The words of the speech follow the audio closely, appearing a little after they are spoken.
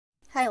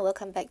Hi and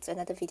welcome back to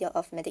another video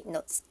of Medic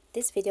Notes.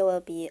 This video will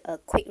be a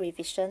quick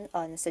revision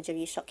on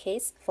surgery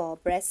showcase for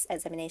breast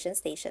examination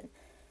station.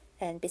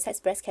 And besides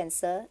breast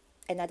cancer,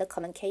 another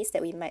common case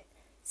that we might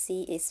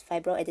see is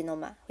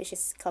fibroadenoma, which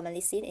is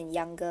commonly seen in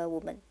younger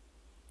women.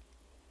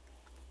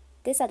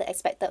 These are the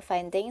expected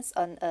findings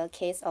on a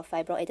case of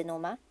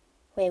fibroadenoma,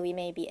 where we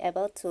may be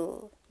able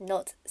to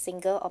note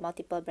single or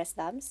multiple breast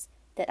lumps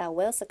that are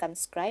well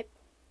circumscribed,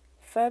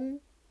 firm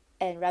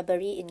and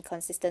rubbery in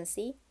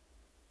consistency,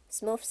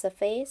 smooth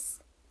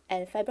surface,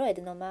 and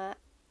fibroadenoma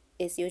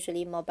is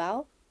usually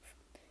mobile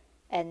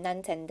and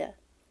non-tender.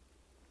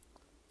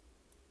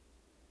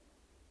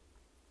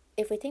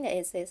 If we think that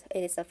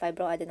it is a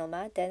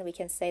fibroadenoma, then we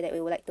can say that we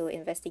would like to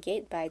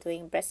investigate by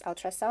doing breast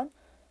ultrasound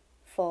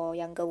for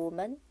younger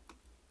women,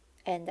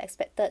 and the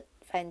expected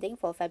finding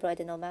for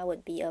fibroadenoma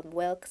would be a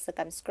well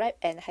circumscribed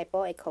and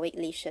hypoechoic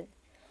lesion,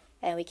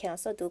 and we can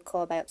also do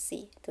core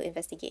biopsy to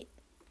investigate.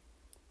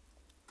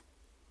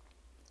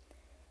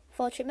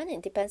 For treatment,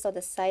 it depends on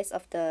the size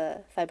of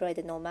the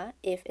fibroadenoma.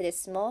 If it is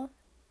small,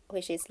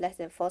 which is less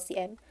than 4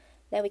 cm,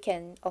 then we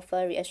can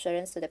offer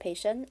reassurance to the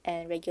patient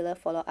and regular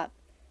follow-up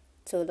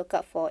to look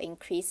out for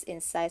increase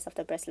in size of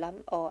the breast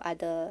lump or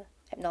other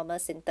abnormal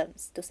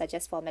symptoms to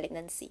suggest for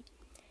malignancy.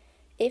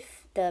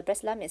 If the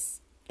breast lump is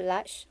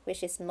large,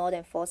 which is more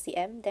than 4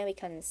 cm, then we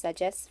can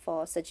suggest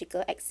for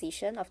surgical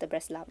excision of the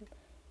breast lump.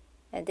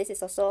 And this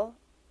is also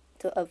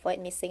to avoid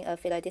missing a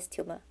phyllodes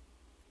tumor.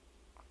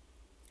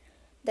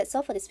 That's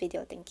all for this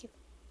video. Thank you.